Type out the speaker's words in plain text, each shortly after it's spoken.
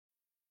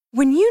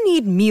When you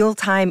need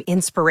mealtime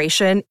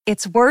inspiration,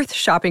 it's worth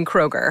shopping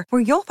Kroger,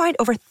 where you'll find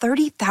over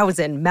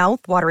 30,000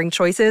 mouth-watering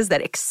choices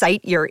that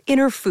excite your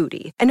inner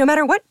foodie. And no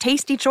matter what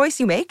tasty choice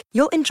you make,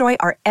 you'll enjoy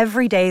our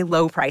everyday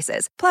low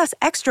prices, plus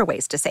extra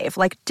ways to save,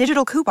 like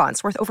digital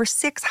coupons worth over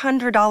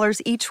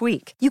 $600 each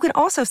week. You can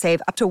also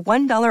save up to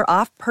 $1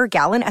 off per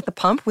gallon at the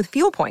pump with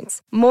fuel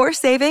points. More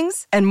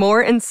savings and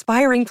more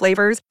inspiring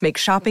flavors make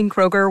shopping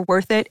Kroger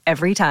worth it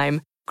every time.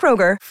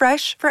 Kroger,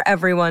 fresh for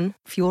everyone.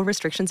 Fuel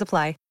restrictions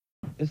apply.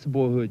 It's a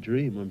boyhood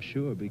dream, I'm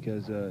sure,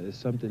 because it's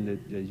something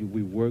that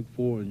we worked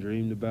for and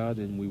dreamed about,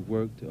 and we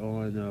worked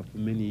on for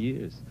many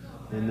years.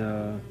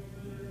 And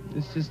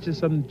it's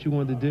just something that you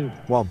want to do.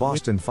 While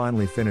Boston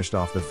finally finished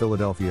off the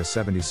Philadelphia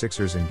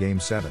 76ers in Game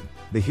 7,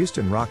 the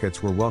Houston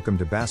Rockets were welcomed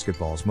to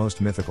basketball's most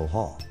mythical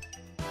hall,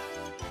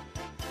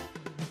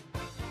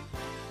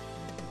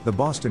 the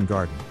Boston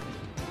Garden,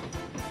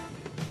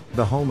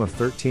 the home of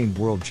 13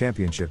 World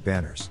Championship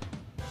banners.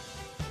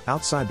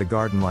 Outside the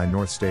Garden lie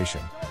North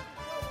Station,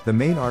 the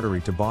main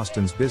artery to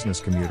Boston's business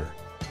commuter,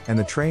 and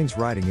the trains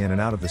riding in and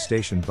out of the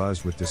station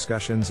buzzed with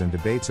discussions and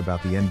debates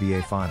about the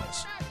NBA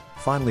Finals.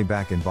 Finally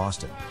back in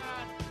Boston.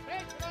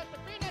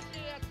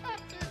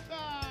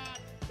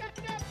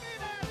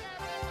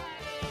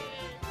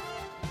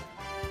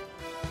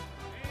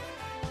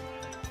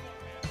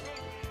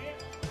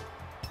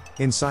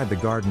 Inside the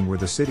Garden were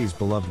the city's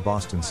beloved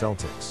Boston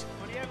Celtics.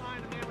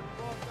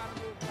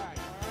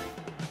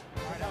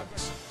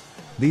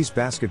 These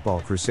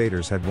basketball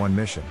crusaders had one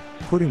mission: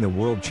 putting the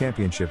World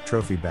Championship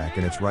trophy back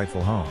in its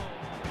rightful home.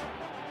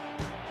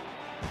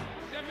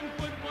 7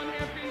 foot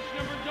 1/2 inch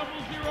number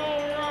 00,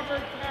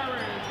 Robert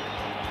Parrish.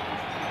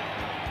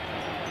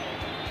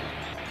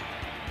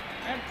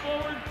 And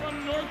forward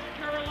from North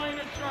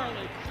Carolina,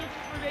 Charlotte, 6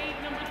 foot 8,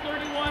 number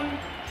 31,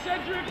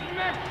 Cedric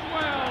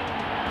Maxwell.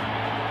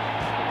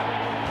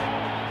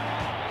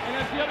 And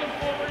at the other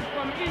forward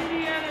from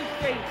Indiana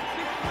State,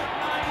 6 foot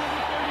 9,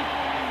 number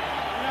 33,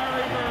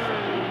 Larry Bird.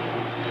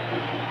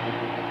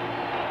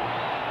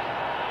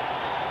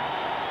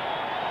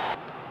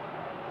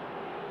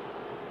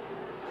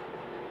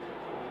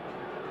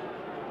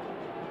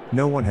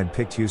 No one had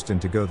picked Houston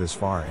to go this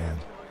far, and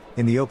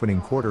in the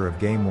opening quarter of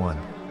Game 1,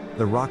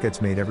 the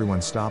Rockets made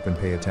everyone stop and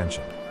pay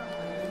attention.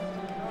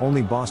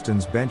 Only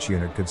Boston's bench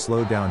unit could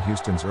slow down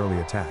Houston's early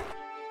attack.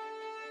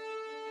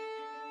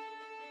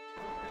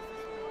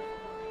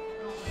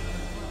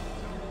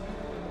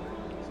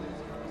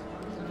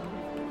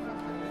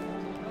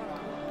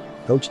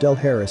 Coach Del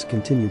Harris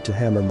continued to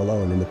hammer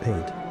Malone in the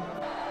paint.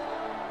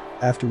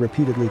 After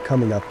repeatedly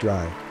coming up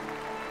dry,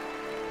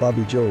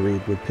 Bobby Joe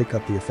Reed would pick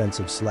up the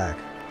offensive slack.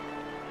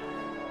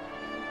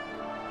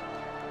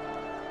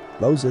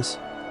 Moses,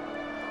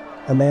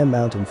 a man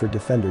mountain for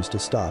defenders to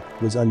stop,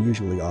 was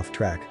unusually off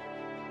track.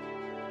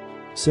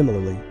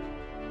 Similarly,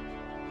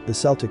 the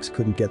Celtics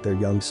couldn't get their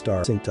young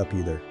star synced up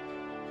either.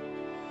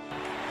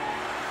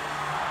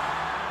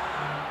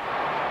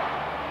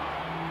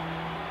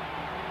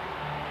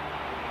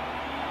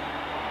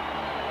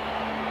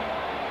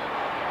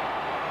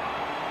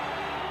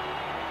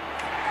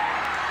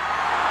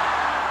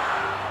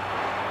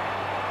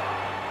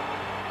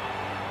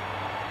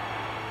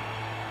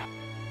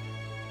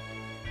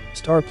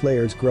 Star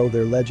players grow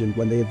their legend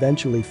when they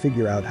eventually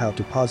figure out how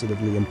to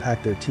positively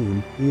impact their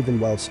team, even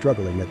while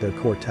struggling at their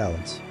core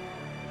talents.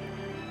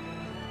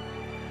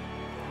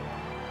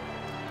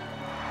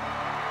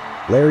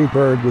 Larry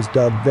Bird was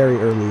dubbed very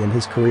early in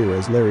his career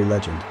as Larry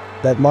Legend.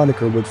 That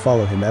moniker would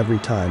follow him every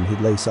time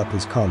he'd lace up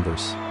his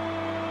Converse.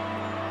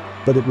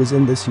 But it was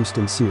in this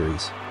Houston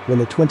series, when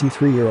the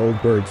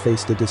 23-year-old Bird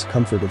faced the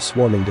discomfort of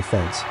swarming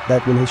defense,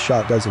 that when his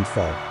shot doesn't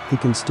fall, he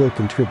can still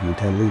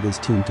contribute and lead his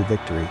team to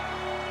victory.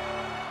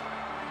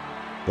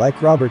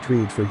 Like Robert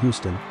Reed for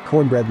Houston,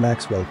 Cornbread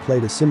Maxwell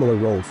played a similar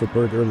role for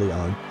Bird early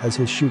on, as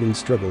his shooting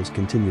struggles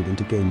continued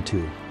into Game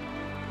 2.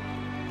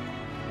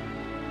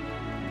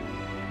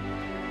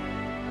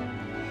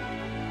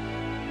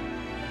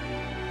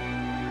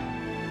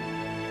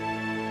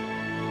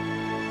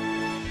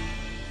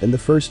 In the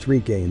first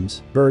 3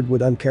 games, Bird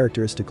would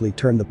uncharacteristically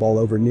turn the ball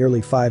over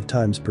nearly 5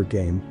 times per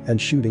game,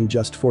 and shooting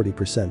just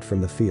 40%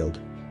 from the field.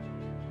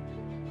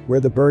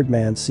 Where the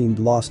Birdman seemed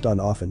lost on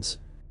offense,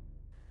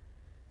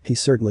 he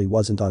certainly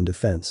wasn't on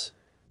defense.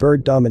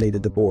 Bird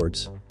dominated the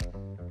boards.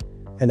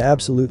 An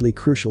absolutely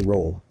crucial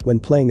role when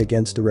playing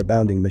against a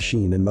rebounding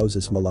machine in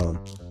Moses Malone.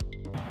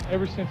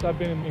 Ever since I've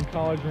been in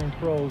college or in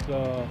pros,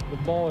 the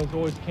ball has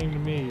always came to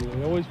me.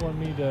 They always want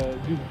me to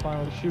do the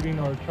final shooting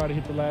or try to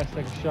hit the last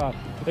second shot.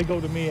 They go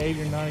to me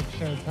 80 or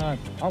 90% of the time.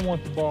 I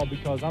want the ball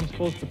because I'm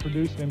supposed to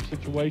produce in them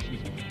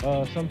situations.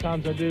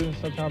 Sometimes I do and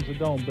sometimes I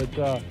don't,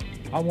 but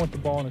I want the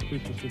ball in a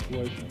crucial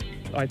situation.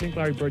 I think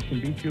Larry Bird can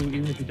beat you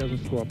even if he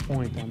doesn't score a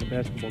point on the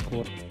basketball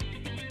court.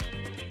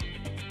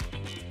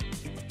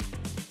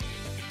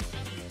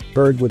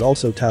 Bird would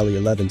also tally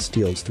 11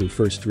 steals through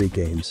first 3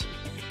 games.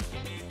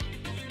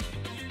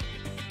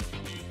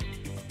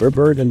 Where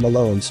Bird and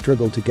Malone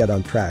struggled to get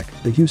on track,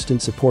 the Houston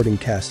supporting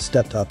cast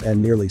stepped up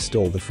and nearly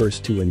stole the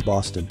first 2 in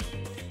Boston.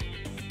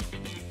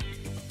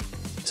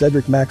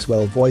 Cedric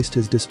Maxwell voiced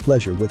his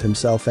displeasure with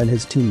himself and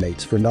his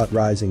teammates for not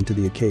rising to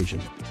the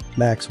occasion.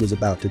 Max was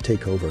about to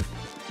take over.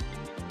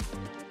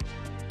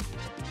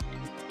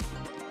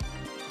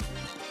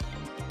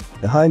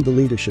 Behind the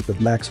leadership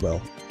of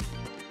Maxwell,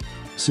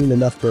 soon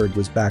enough Bird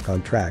was back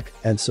on track,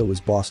 and so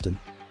was Boston.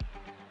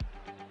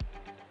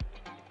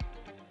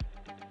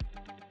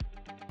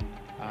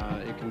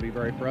 It can be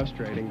very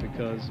frustrating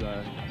because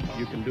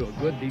you can do a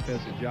good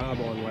defensive job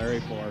on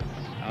Larry for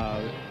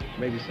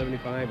maybe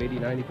 75, 80,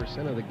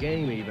 90% of the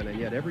game even, and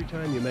yet every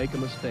time you make a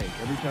mistake,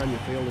 every time you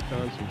fail to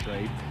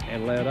concentrate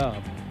and let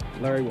up,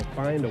 Larry will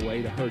find a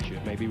way to hurt you,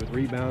 maybe with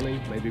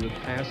rebounding, maybe with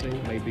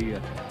passing, maybe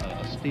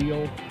a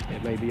steal,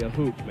 it may be a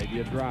hoop,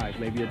 maybe a drive,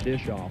 maybe a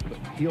dish off, but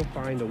he'll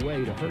find a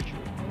way to hurt you.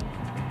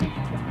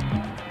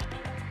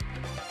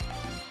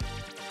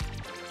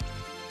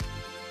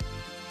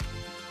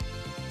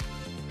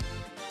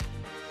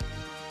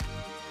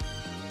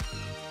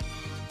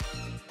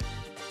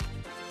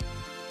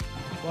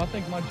 Well, I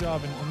think my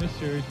job in this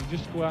series is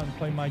just go out and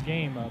play my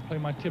game, play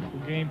my typical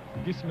game,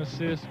 get some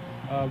assists,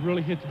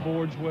 really hit the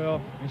boards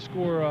well, and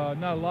score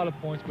not a lot of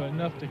points, but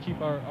enough to keep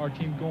our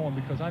team going,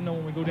 because I know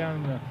when we go down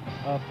in the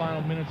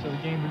final minutes of the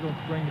game, we're going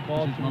to bring the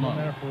ball to them no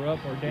matter if we're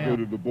up or down. Go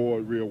to the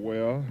board real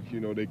well. You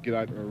know, they get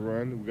out and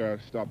run. We got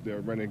to stop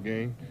their running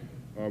game.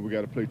 We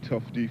got to play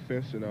tough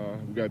defense, and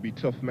we got to be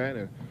tough man.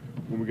 And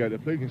when we got to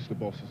play against the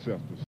Boston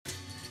Celtics.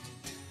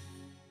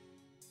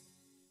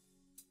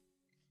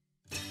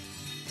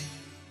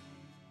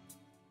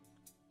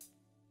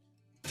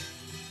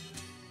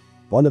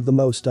 One of the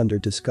most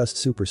under-discussed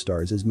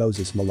superstars is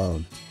Moses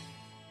Malone.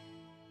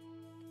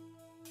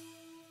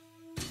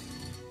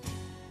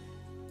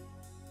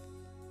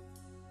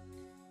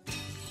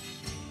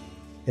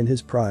 In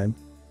his prime,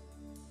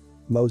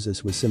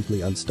 Moses was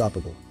simply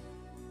unstoppable.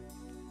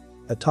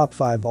 A top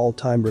 5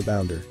 all-time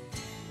rebounder,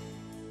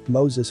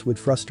 Moses would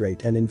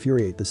frustrate and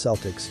infuriate the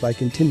Celtics by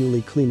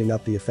continually cleaning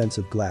up the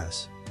offensive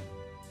glass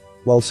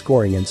while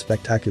scoring in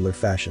spectacular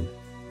fashion.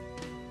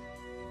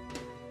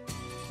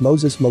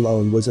 Moses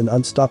Malone was an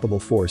unstoppable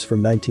force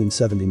from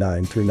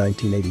 1979 through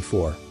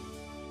 1984.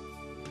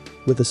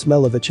 With the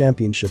smell of a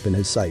championship in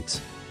his sights,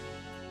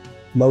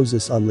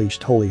 Moses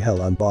unleashed holy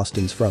hell on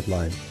Boston's front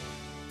line.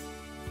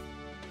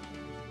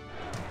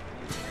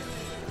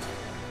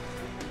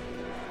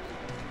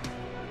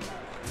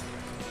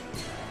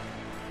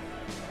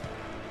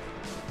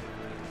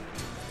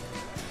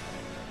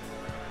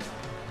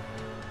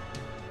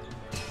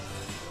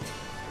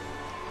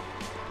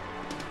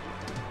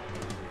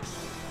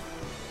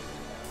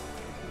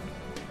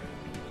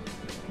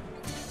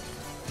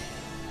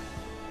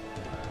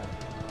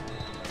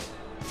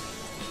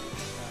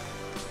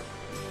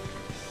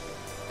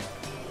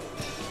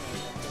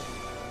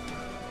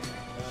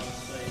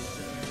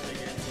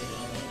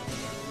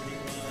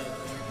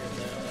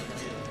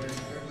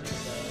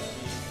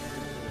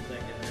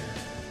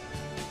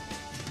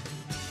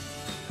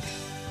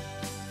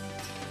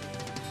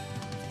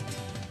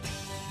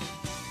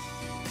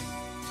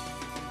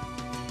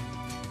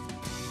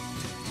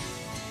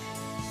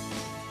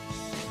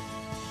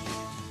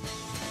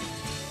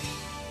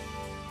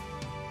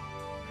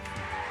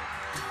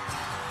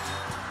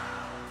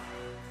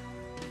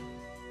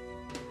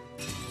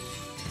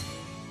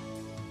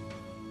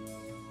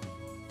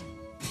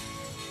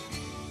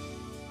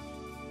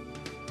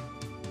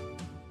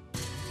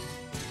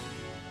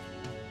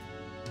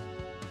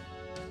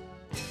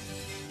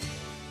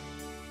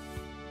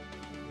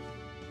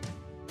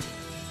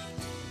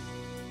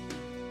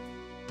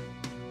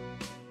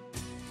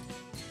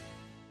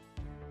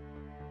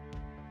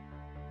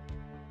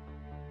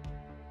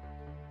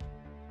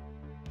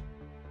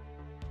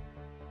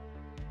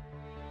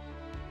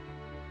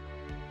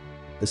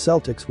 The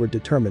Celtics were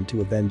determined to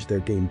avenge their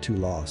Game 2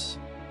 loss.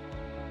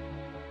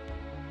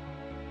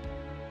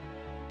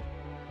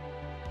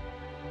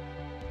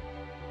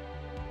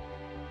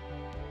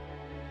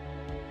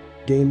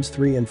 Games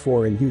 3 and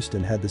 4 in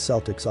Houston had the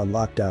Celtics on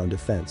lockdown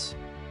defense.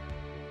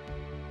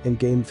 In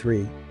Game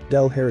 3,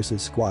 Del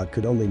Harris's squad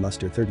could only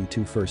muster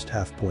 32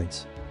 first-half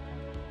points.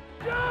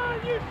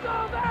 John, you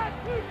saw that!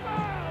 Who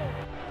fouled?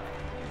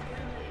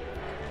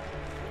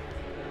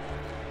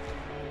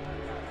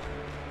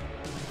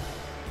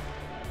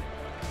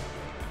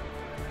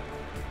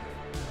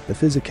 The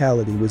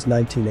physicality was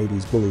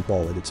 1980s bully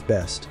ball at its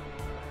best.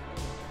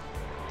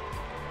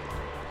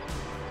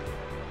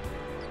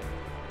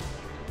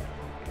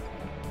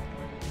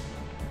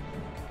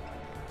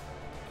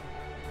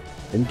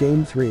 In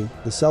Game 3,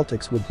 the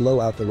Celtics would blow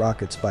out the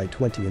Rockets by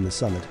 20 in the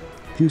Summit.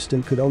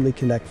 Houston could only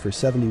connect for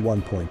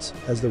 71 points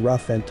as the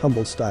rough and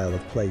tumble style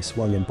of play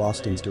swung in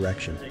Boston's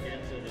direction.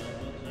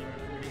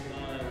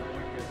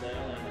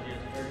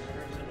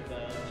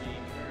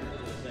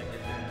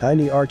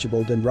 Tiny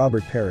Archibald and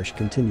Robert Parrish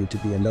continued to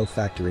be a no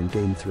factor in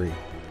Game 3.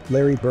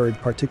 Larry Bird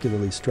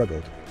particularly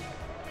struggled,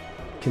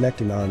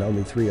 connecting on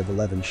only 3 of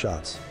 11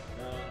 shots.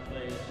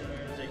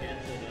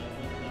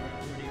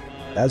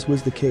 As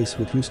was the case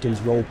with Houston's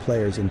role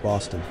players in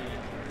Boston.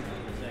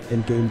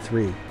 In Game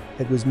 3,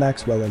 It was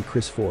Maxwell and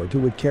Chris Ford who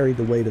would carry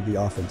the weight of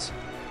the offense.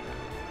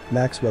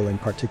 Maxwell in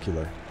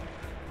particular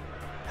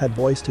had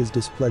voiced his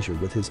displeasure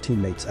with his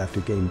teammates after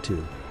Game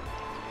 2.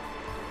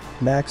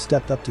 Max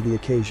stepped up to the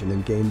occasion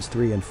in Games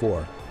 3 and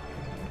 4.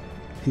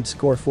 He'd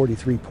score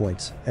 43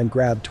 points and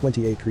grab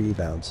 28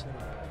 rebounds.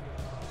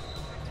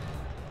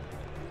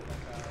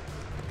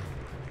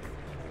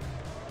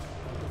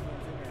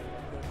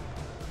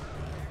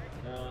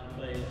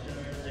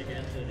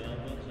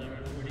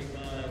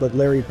 But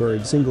Larry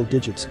Bird's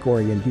single-digit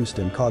scoring in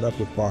Houston caught up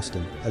with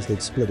Boston as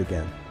they'd split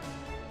again.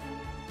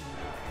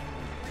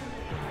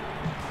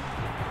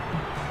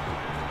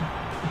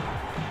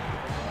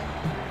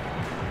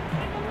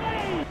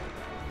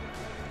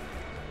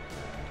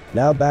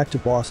 Now back to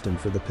Boston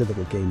for the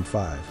pivotal Game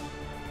 5.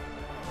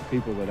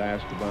 People that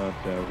asked about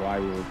why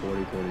we were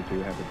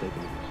 40-42 have to take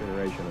into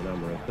consideration a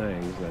number of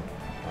things. That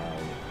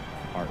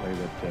partly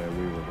that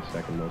we were the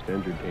second most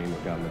injured team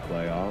that got in the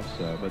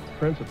playoffs, but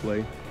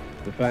principally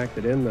the fact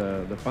that in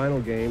the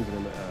final games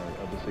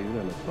of the season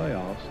and the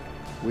playoffs,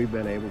 we've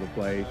been able to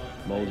play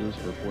Moses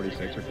for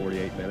 46 or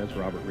 48 minutes,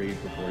 Robert Reed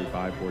for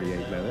 45,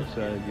 48 minutes.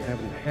 You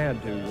haven't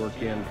had to work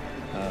in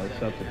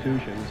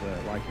substitutions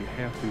like you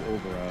have to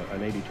over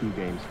an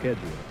 82-game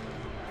schedule.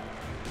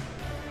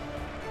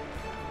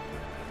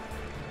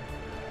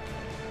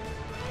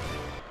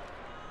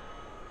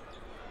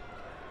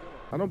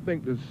 I don't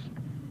think the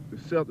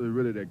Celtics are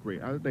really that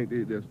great. I think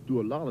they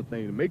do a lot of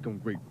things to make them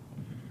great.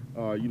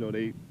 You know,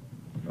 they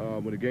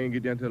when the game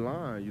get down to the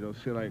line, you know,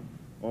 seem like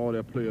all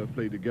their players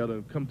play together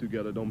and come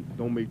together,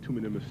 don't make too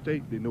many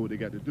mistakes. They know what they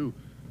got to do.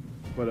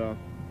 But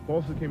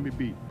Boston can be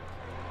beat.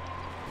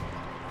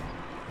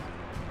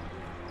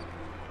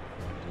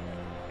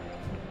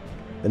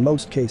 In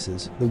most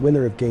cases, the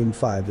winner of Game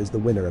 5 is the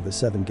winner of a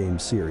 7-game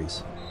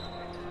series.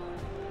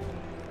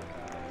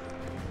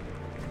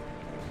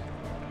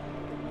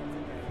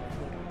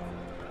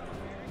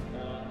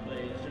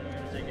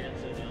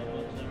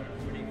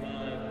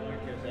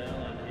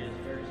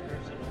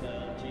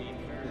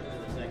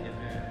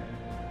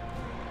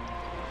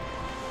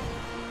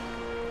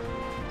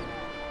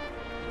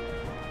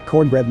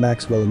 Cornbread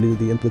Maxwell knew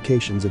the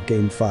implications of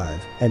Game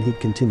 5, and he'd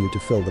continue to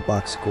fill the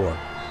box score.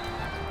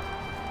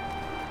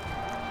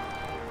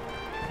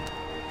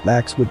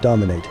 Max would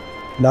dominate,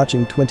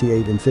 notching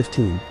 28 and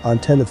 15 on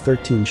 10 of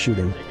 13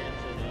 shooting.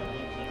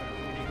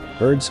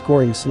 Bird's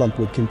scoring slump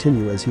would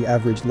continue as he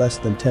averaged less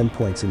than 10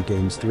 points in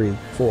Games 3,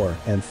 4,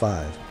 and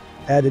 5.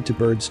 Added to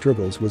Bird's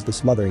struggles was the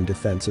smothering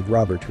defense of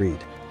Robert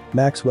Reed.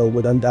 Maxwell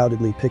would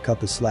undoubtedly pick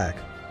up the slack.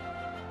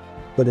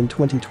 But in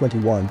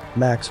 2021,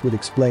 Max would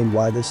explain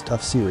why this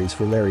tough series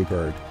for Larry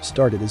Bird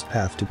started his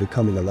path to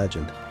becoming a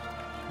legend.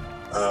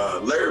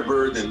 Larry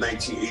Bird in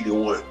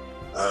 1981,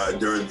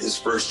 during his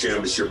first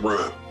championship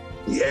run,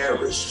 he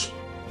averaged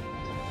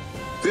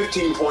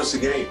 15 points a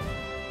game,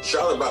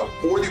 shot about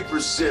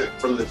 40%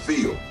 from the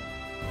field.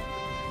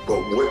 But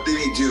what did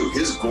he do?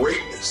 His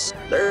greatness.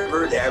 Larry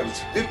Bird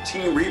averaged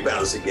 15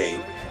 rebounds a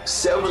game,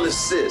 7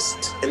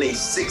 assists in a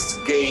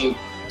 6-game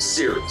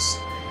series.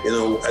 You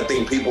know, I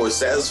think people are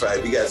satisfied.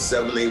 If you got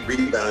 7, 8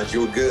 rebounds,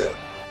 you're good.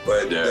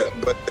 But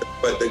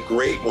the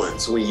great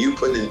ones, when you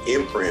put an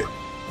imprint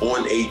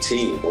on a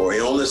team or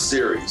on a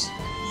series,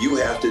 you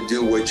have to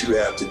do what you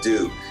have to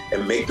do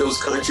and make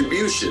those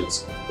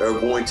contributions that are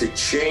going to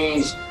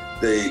change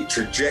the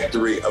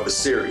trajectory of a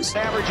series.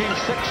 Averaging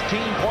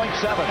 16.7.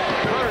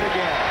 Bird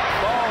again.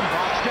 Bone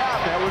boxed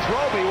out. There was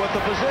Roby with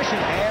the position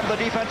and the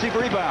defensive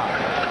rebound.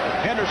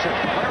 Henderson,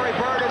 Larry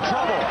Bird in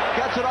trouble.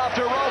 Gets it off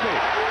to Roby.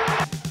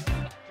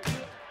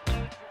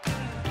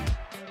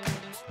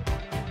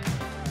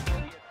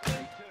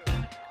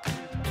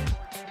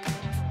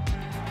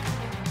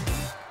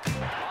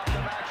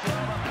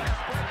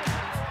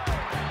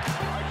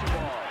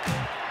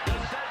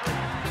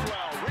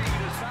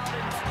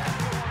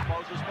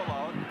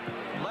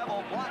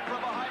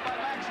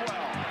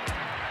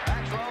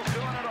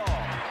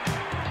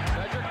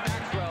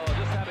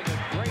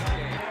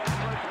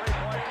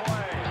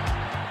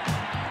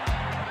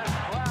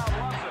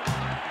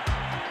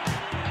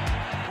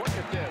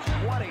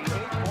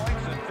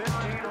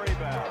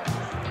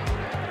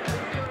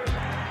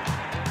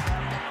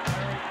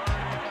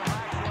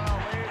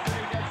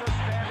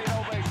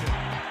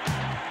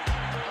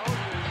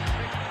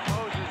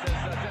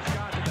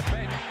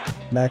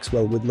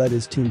 Maxwell would lead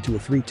his team to a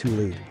 3-2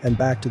 lead and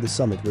back to the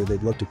summit where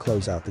they'd look to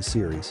close out the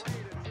series.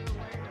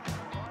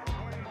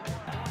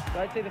 So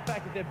I'd say the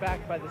fact that they're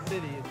backed by the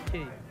city is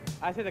key.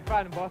 I'd say the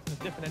crowd in Boston is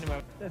different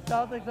anyway. The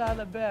Celtics are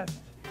the best.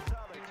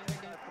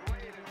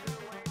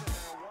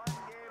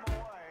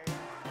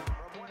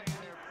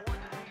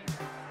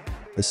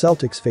 The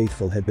Celtics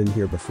faithful had been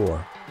here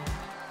before.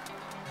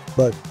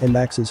 But, in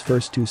Max's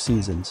first 2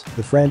 seasons,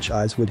 the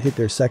franchise would hit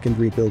their second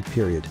rebuild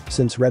period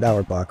since Red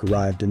Auerbach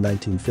arrived in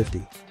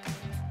 1950.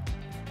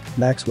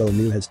 Maxwell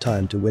knew his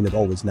time to win it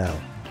all was now.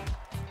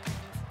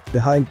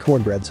 Behind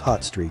Cornbread's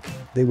hot streak,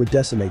 they would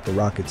decimate the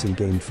Rockets in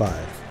Game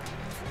 5.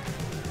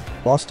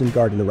 Boston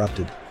Garden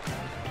erupted,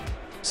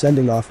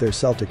 sending off their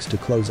Celtics to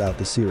close out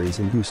the series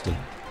in Houston.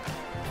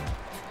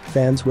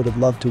 Fans would have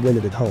loved to win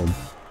it at home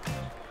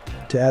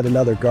to add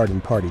another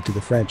garden party to the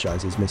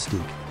franchise's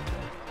mystique.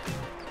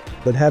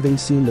 But having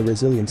seen the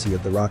resiliency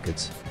of the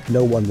Rockets,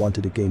 no one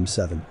wanted a Game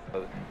 7.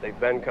 They've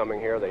been coming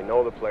here, they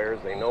know the players,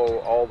 they know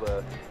all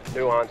the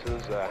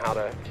nuances, how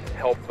to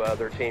help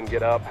their team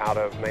get up, how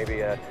to maybe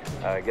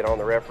get on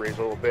the referees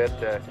a little bit.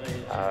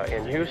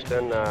 In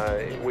Houston,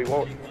 we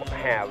won't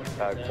have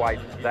quite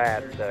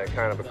that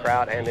kind of a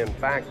crowd, and in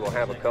fact, we'll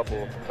have a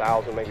couple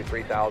thousand, maybe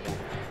 3,000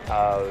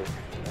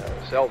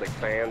 Celtic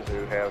fans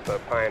who have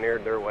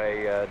pioneered their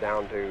way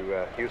down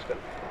to Houston.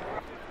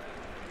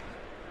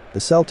 The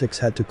Celtics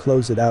had to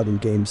close it out in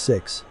Game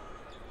 6.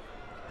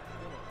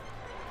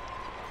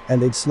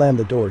 And they'd slam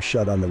the door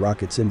shut on the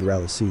Rockets'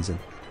 Cinderella season.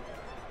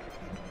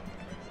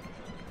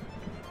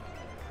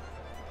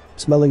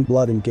 Smelling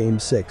blood in Game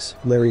 6,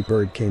 Larry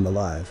Bird came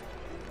alive.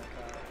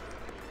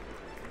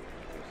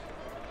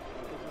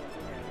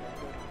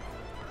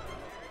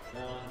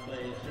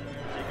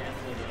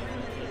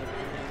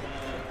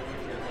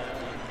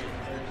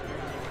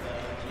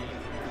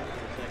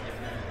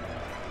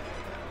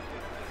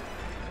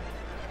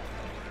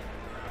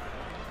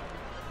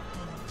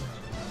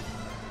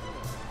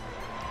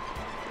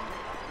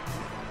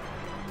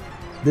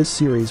 This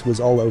series was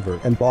all over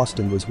and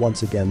Boston was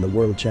once again the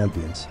world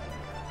champions.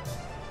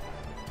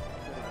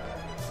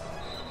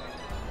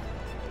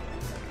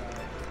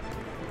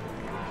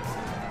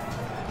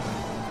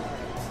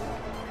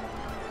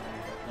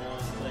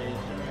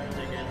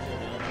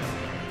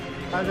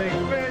 I think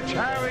Finch,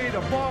 Harry, the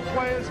ball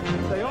players,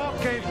 they all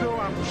came through.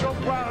 I'm so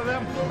proud of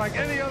them, like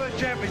any other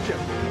championship.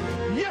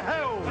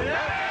 Yahoo!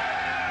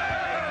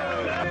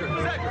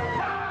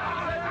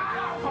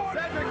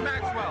 Cedric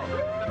Maxwell,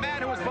 the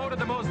man who was voted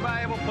the most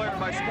valuable player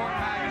by Sport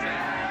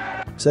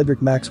Magazine.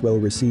 Cedric Maxwell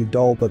received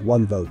all but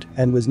one vote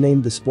and was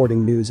named the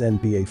Sporting News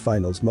NBA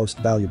Finals Most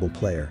Valuable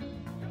Player.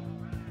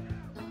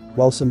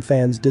 While some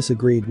fans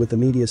disagreed with the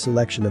media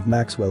selection of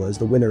Maxwell as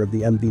the winner of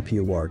the MVP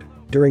award,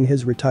 during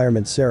his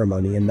retirement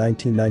ceremony in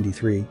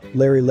 1993,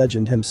 Larry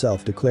Legend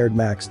himself declared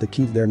Max the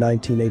key to their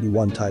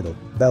 1981 title,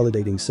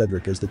 validating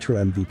Cedric as the true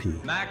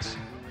MVP. Max,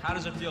 how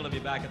does it feel to be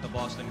back at the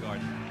Boston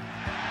Garden?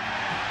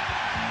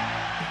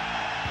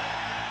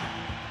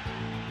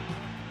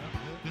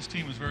 This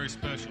team was very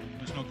special.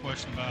 There's no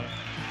question about it.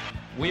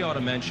 We ought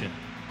to mention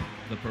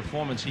the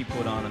performance he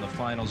put on in the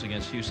finals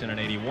against Houston in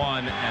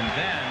 '81, and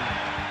then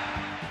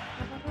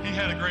he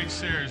had a great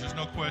series. There's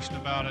no question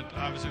about it.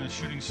 I was in a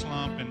shooting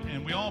slump,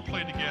 and we all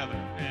played together.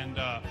 And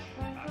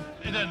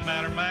it doesn't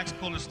matter. Max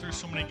pulled us through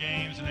so many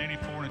games in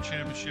 '84 in a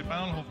championship.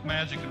 I don't know if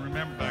Magic can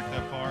remember back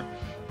that far,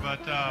 but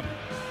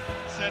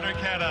Cedric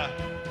had a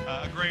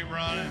great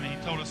run, and he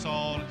told us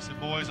all, he said,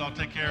 "Boys, I'll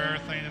take care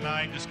of everything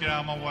tonight. Just get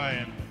out of my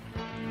way." And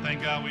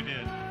thank God we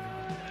did.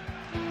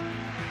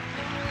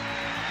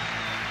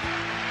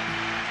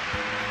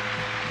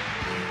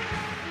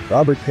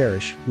 Robert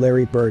Parrish,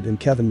 Larry Bird and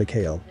Kevin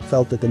McHale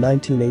felt that the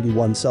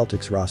 1981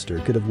 Celtics roster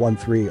could have won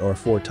 3 or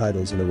 4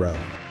 titles in a row.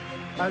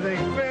 I think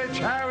Finch,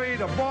 Harry,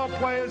 the ball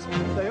players,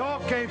 they all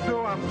came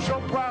through. I'm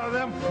so proud of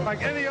them,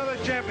 like any other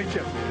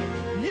championship.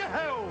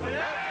 Yahoo!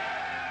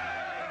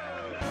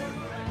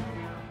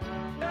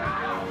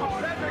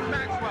 Cedric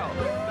Maxwell,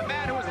 the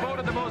man who was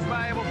voted the most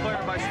valuable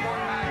player by Sport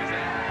Magazine.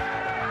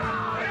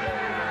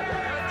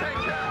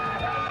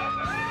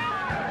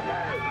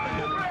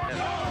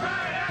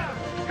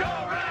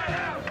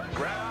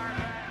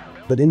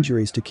 But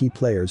injuries to key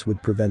players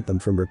would prevent them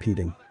from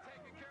repeating.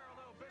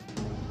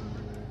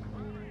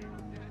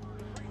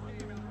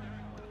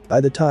 By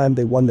the time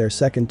they won their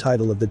second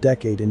title of the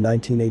decade in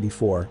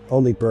 1984,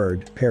 only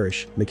Bird,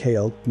 Parrish,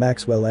 McHale,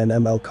 Maxwell and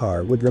ML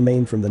Carr would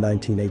remain from the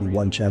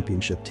 1981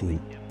 championship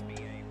team.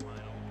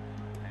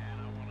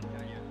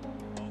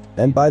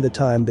 And by the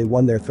time they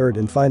won their third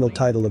and final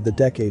title of the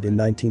decade in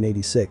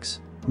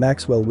 1986,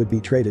 Maxwell would be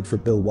traded for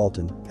Bill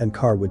Walton and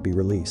Carr would be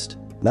released.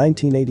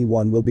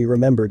 1981 will be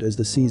remembered as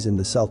the season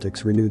the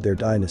Celtics renewed their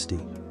dynasty.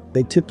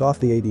 They tipped off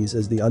the 80s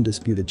as the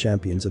undisputed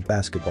champions of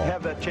basketball.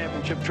 Have that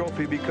championship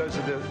trophy because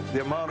of the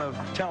amount of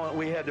talent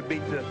we had to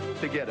beat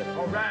to get it.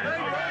 All right.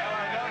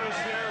 Notice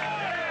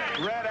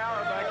here, Red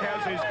Auerbach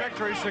has his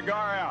victory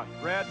cigar out.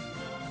 Red,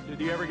 did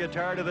you ever get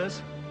tired of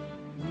this?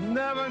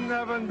 Never,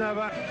 never,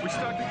 never. We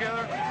stuck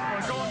together.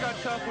 When going got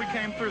tough, we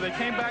came through. They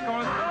came back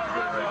on us.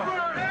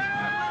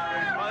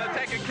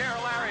 They're taking care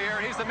of Larry here,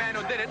 and he's the man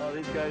who did it.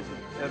 These guys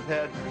have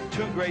had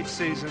 2 great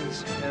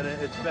seasons, and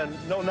it's been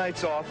no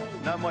nights off,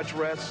 not much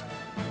rest.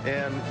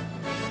 And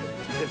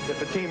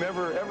if a team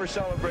ever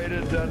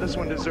celebrated, this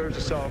one deserves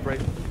to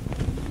celebrate.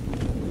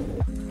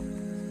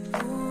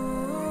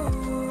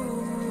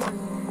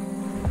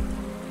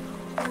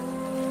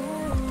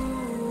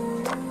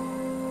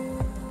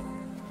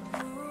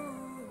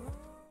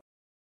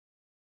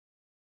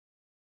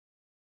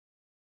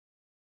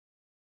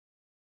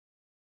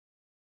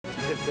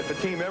 If a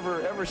team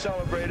ever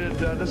celebrated,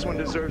 this one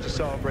deserves to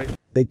celebrate.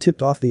 They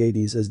tipped off the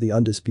 80s as the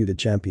undisputed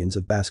champions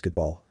of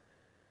basketball.